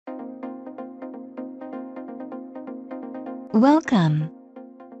Welcome!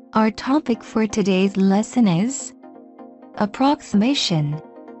 Our topic for today's lesson is approximation.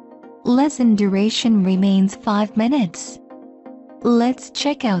 Lesson duration remains 5 minutes. Let's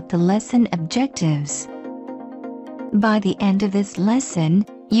check out the lesson objectives. By the end of this lesson,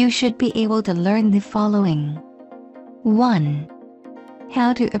 you should be able to learn the following. 1.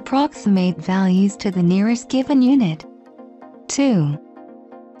 How to approximate values to the nearest given unit. 2.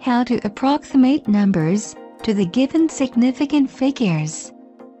 How to approximate numbers to the given significant figures.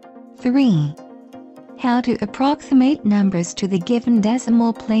 3. How to approximate numbers to the given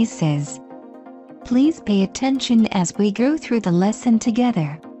decimal places. Please pay attention as we go through the lesson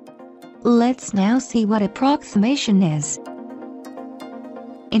together. Let's now see what approximation is.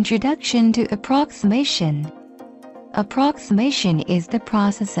 Introduction to approximation. Approximation is the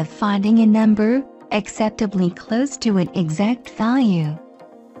process of finding a number acceptably close to an exact value.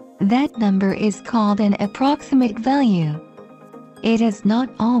 That number is called an approximate value. It has not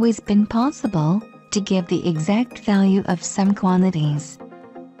always been possible to give the exact value of some quantities.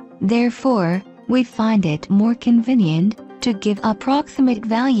 Therefore, we find it more convenient to give approximate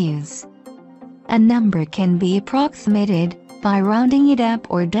values. A number can be approximated by rounding it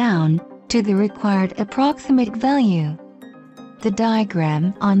up or down to the required approximate value. The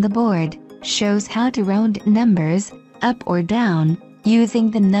diagram on the board shows how to round numbers up or down using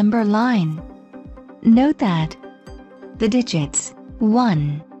the number line. Note that the digits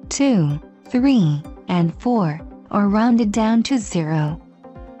 1, 2, 3, and 4 are rounded down to 0,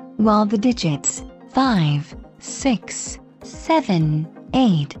 while the digits 5, 6, 7,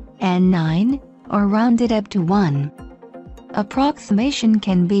 8, and 9 are rounded up to 1. Approximation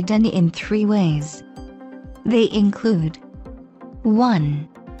can be done in 3 ways. They include 1.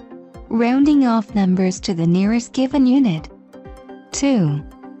 Rounding off numbers to the nearest given unit. 2.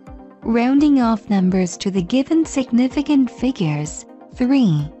 Rounding off numbers to the given significant figures.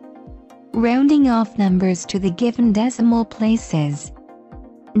 3. Rounding off numbers to the given decimal places.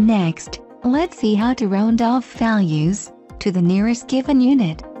 Next, let's see how to round off values to the nearest given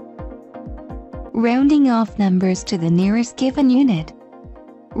unit. Rounding off numbers to the nearest given unit.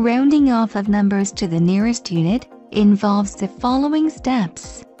 Rounding off of numbers to the nearest unit involves the following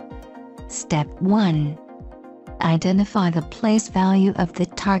steps. Step 1. Identify the place value of the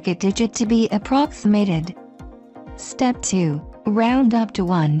target digit to be approximated. Step 2. Round up to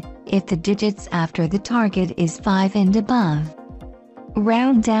 1 if the digits after the target is 5 and above.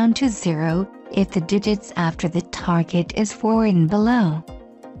 Round down to 0 if the digits after the target is 4 and below.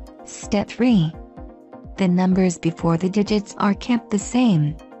 Step 3. The numbers before the digits are kept the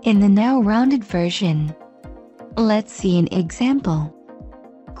same in the now rounded version. Let's see an example.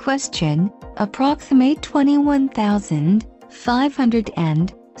 Question: approximate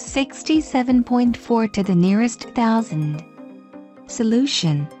 21,567.4 to the nearest thousand.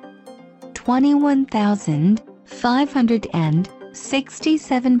 Solution: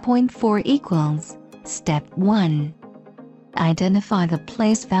 21,567.4 equals. Step 1. Identify the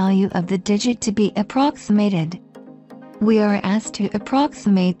place value of the digit to be approximated. We are asked to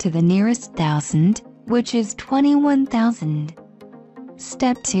approximate to the nearest thousand, which is 21,000.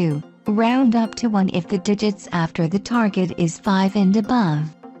 Step 2. Round up to 1 if the digits after the target is 5 and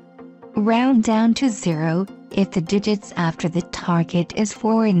above. Round down to 0 if the digits after the target is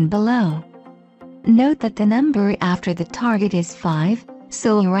 4 and below. Note that the number after the target is 5,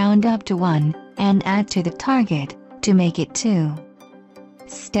 so round up to 1 and add to the target to make it 2.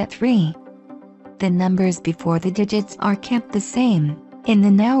 Step 3. The numbers before the digits are kept the same in the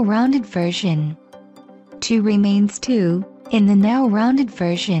now rounded version. 2 remains 2 in the now rounded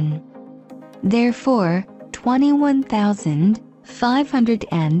version. Therefore,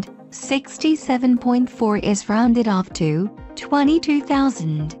 21,567.4 is rounded off to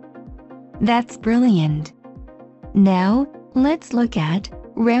 22,000. That's brilliant. Now, let's look at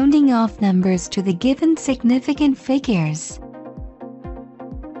rounding off numbers to the given significant figures.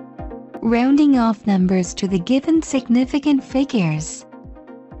 Rounding off numbers to the given significant figures.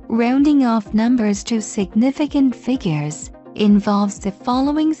 Rounding off numbers to significant figures involves the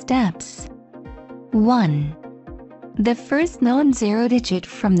following steps. 1. The first non-zero digit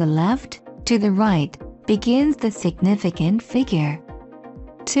from the left to the right begins the significant figure.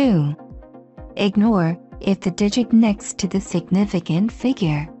 2. Ignore if the digit next to the significant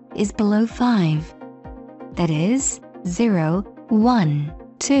figure is below 5. That is, 0, 1,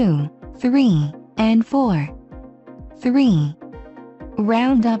 2, 3, and 4. 3.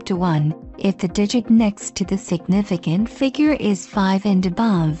 Round up to 1 if the digit next to the significant figure is 5 and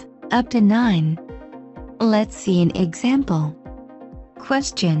above, up to 9. Let's see an example.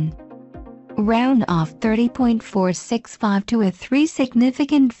 Question: Round off 30.465 to a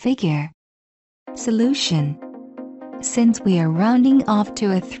three-significant figure. Solution. Since we are rounding off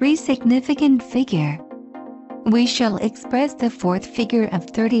to a three-significant figure, we shall express the fourth figure of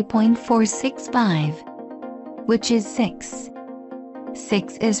 30.465, which is 6.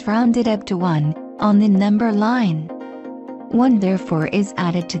 6 is rounded up to 1 on the number line. 1 therefore is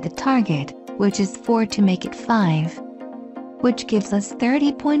added to the target, which is 4 to make it 5, which gives us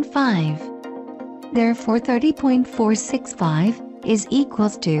 30.5. Therefore 30.465 is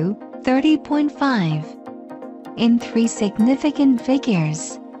equals to 30.5 in three significant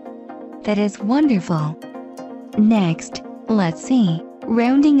figures. That is wonderful. Next, let's see,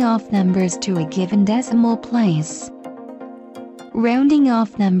 rounding off numbers to a given decimal place. Rounding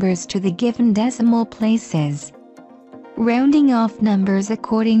off numbers to the given decimal places. Rounding off numbers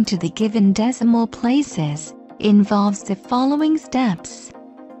according to the given decimal places involves the following steps.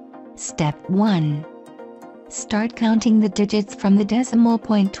 Step 1. Start counting the digits from the decimal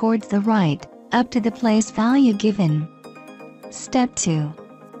point towards the right, up to the place value given. Step 2.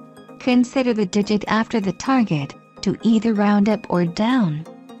 Consider the digit after the target, to either round up or down.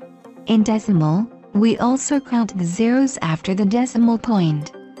 In decimal, we also count the zeros after the decimal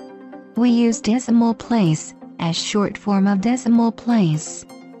point. We use decimal place as short form of decimal place.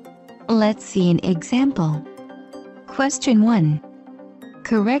 Let's see an example. Question 1.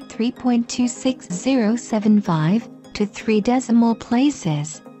 Correct 3.26075 to 3 decimal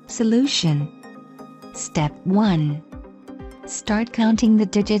places. Solution. Step 1. Start counting the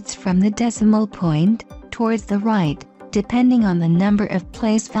digits from the decimal point towards the right, depending on the number of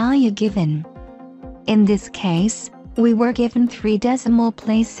place value given. In this case, we were given 3 decimal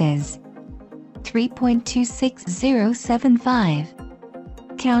places. 3.26075.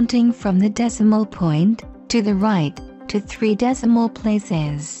 Counting from the decimal point to the right to 3 decimal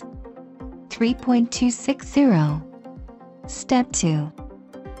places. 3.260. Step 2.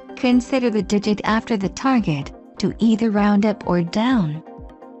 Consider the digit after the target, to either round up or down.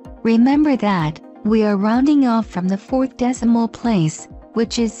 Remember that we are rounding off from the 4th decimal place,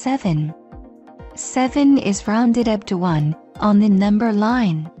 which is 7. 7 is rounded up to 1 on the number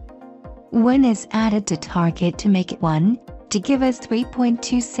line. 1 is added to target to make it 1, to give us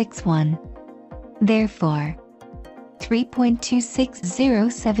 3.261. Therefore,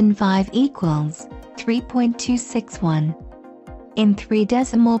 3.26075 equals 3.261 in 3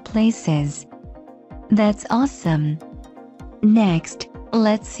 decimal places. That's awesome. Next,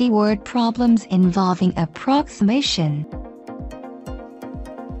 let's see word problems involving approximation.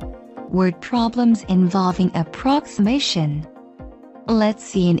 Word problems involving approximation. Let's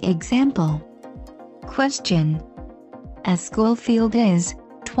see an example. Question. A school field is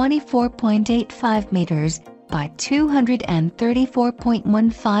 24.85 meters by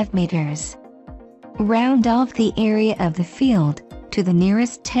 234.15 meters. Round off the area of the field to the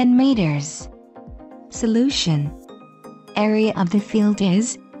nearest 10 meters. Solution. Area of the field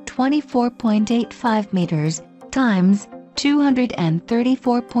is 24.85 meters times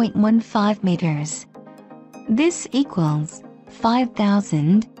 234.15 meters. This equals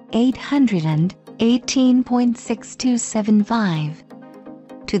 5,818.6275.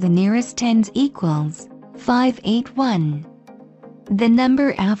 To the nearest tens equals 581. The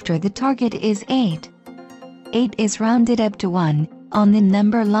number after the target is 8. 8 is rounded up to 1 on the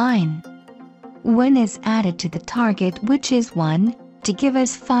number line. 1 is added to the target, which is 1, to give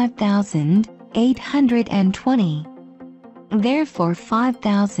us 5,820. Therefore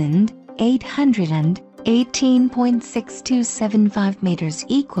 5,818.6275 meters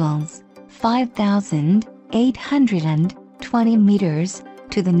equals 5,820 meters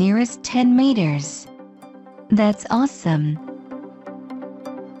to the nearest 10 meters. That's awesome.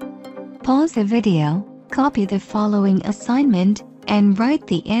 Pause the video, copy the following assignment, and write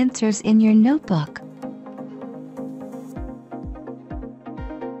the answers in your notebook.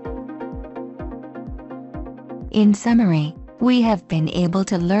 In summary, we have been able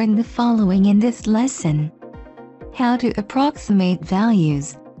to learn the following in this lesson. How to approximate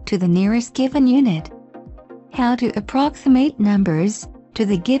values to the nearest given unit. How to approximate numbers to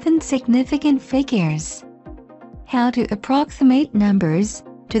the given significant figures. How to approximate numbers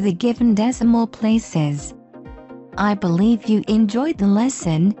to the given decimal places. I believe you enjoyed the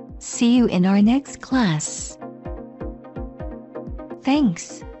lesson. See you in our next class.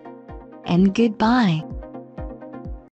 Thanks and goodbye.